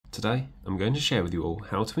Today I'm going to share with you all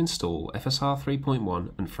how to install FSR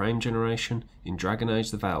 3.1 and frame generation in Dragon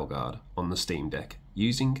Age the Veilguard on the Steam Deck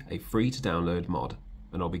using a free to download mod,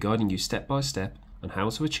 and I'll be guiding you step by step on how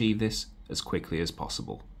to achieve this as quickly as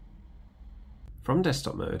possible. From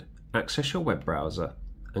desktop mode, access your web browser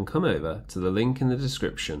and come over to the link in the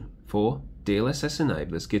description for DLSS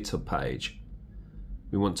Enabler's GitHub page.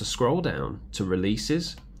 We want to scroll down to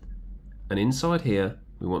Releases, and inside here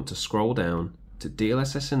we want to scroll down to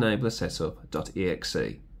DLSS Enabler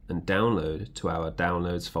Setup.exe and download to our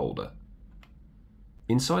Downloads folder.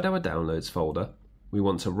 Inside our Downloads folder, we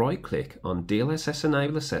want to right click on DLSS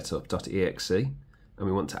Enabler Setup.exe and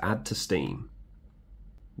we want to add to Steam.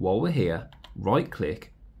 While we're here, right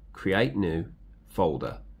click, Create New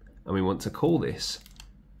Folder, and we want to call this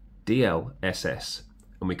DLSS,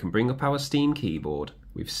 and we can bring up our Steam keyboard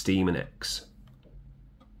with SteamOS.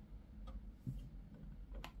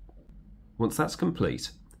 Once that's complete,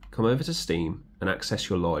 come over to Steam and access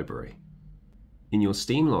your library. In your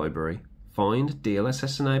Steam library, find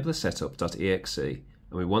DLSS Enabler Setup.exe and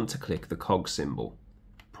we want to click the cog symbol.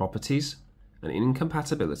 Properties, and in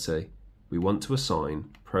Compatibility, we want to assign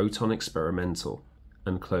Proton Experimental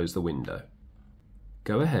and close the window.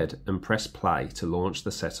 Go ahead and press play to launch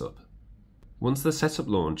the setup. Once the setup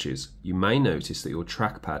launches, you may notice that your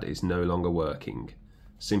trackpad is no longer working.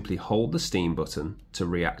 Simply hold the Steam button to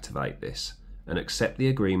reactivate this and accept the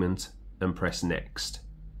agreement and press Next.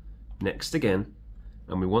 Next again,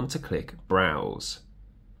 and we want to click Browse.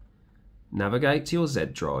 Navigate to your Z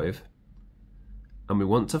drive and we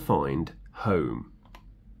want to find Home.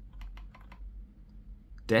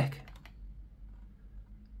 Deck.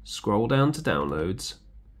 Scroll down to Downloads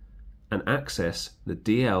and access the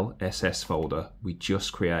DLSS folder we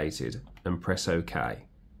just created and press OK.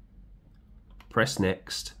 Press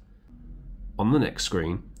Next. On the next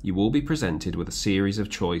screen, you will be presented with a series of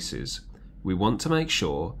choices. We want to make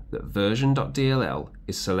sure that version.dll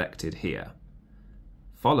is selected here,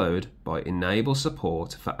 followed by Enable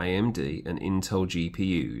support for AMD and Intel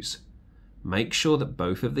GPUs. Make sure that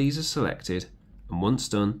both of these are selected, and once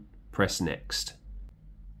done, press Next,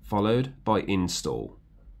 followed by Install.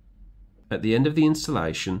 At the end of the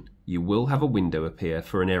installation, you will have a window appear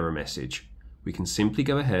for an error message. We can simply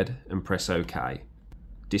go ahead and press OK.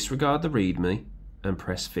 Disregard the README and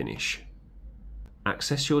press Finish.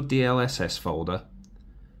 Access your DLSS folder,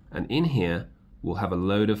 and in here we'll have a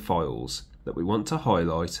load of files that we want to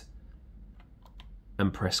highlight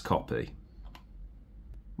and press Copy.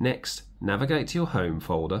 Next, navigate to your Home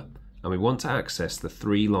folder and we want to access the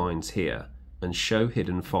three lines here and Show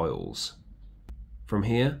Hidden Files. From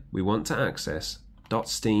here we want to access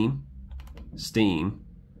 .steam, Steam,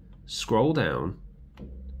 scroll down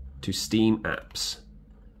to Steam Apps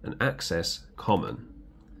and access Common.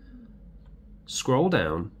 Scroll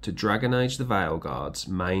down to Dragon Age the Veilguard's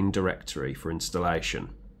main directory for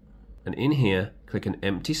installation, and in here click an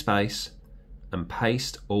empty space and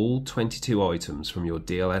paste all 22 items from your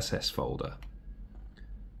DLSS folder.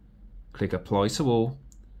 Click Apply to All,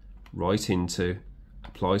 write into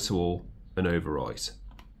Apply to All and overwrite.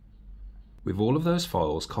 With all of those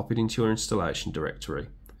files copied into your installation directory,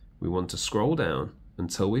 we want to scroll down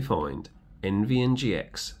until we find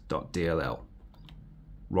nvngx.dll.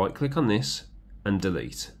 Right click on this and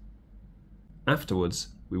delete. Afterwards,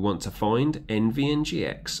 we want to find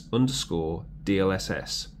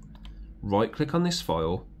nvngx_DLSS. Right click on this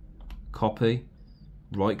file, copy,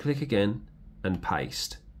 right click again and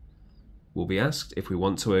paste. We'll be asked if we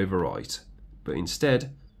want to overwrite, but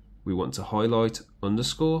instead we want to highlight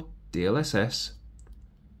 _DLSS,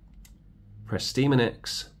 press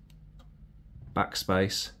SteamOS,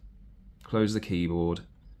 backspace, close the keyboard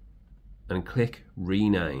and click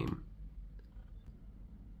Rename.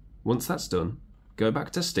 Once that's done, go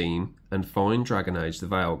back to Steam and find Dragon Age the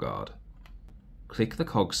Veilguard. Click the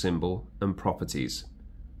cog symbol and Properties,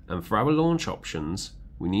 and for our launch options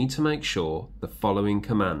we need to make sure the following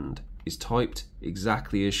command is typed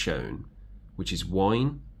exactly as shown, which is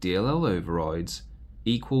WINEDLLOVERRIDES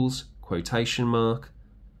equals quotation mark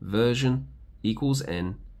version equals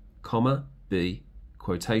N, comma B,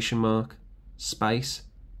 quotation mark, space,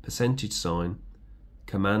 percentage sign,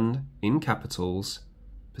 command in capitals,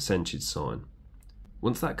 percentage sign.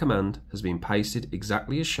 Once that command has been pasted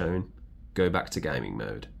exactly as shown, go back to gaming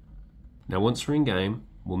mode. Now once we're in game,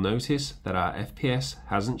 we'll notice that our FPS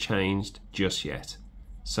hasn't changed just yet.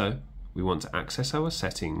 So we want to access our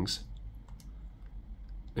settings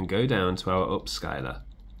and go down to our upscaler.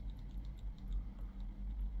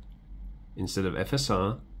 Instead of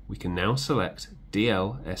FSR, we can now select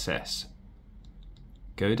DLSS.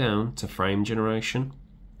 Go down to frame generation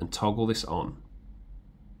and toggle this on.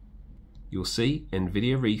 You'll see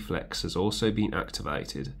NVIDIA Reflex has also been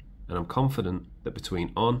activated, and I'm confident that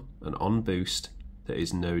between on and on boost there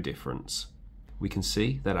is no difference. We can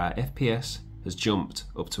see that our FPS has jumped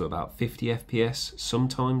up to about 50 FPS,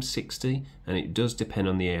 sometimes 60, and it does depend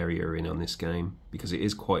on the area you're in on this game because it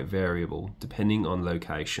is quite variable depending on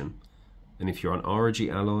location. And if you're on ROG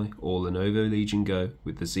Ally or Lenovo Legion Go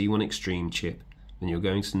with the Z1 Extreme chip, then you're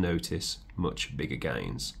going to notice much bigger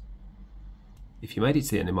gains. If you made it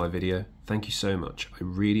to the end of my video, thank you so much, I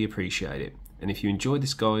really appreciate it. And if you enjoyed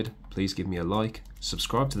this guide, please give me a like,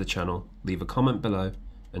 subscribe to the channel, leave a comment below,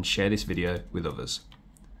 and share this video with others.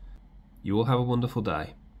 You all have a wonderful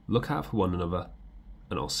day, look out for one another,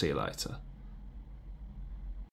 and I'll see you later.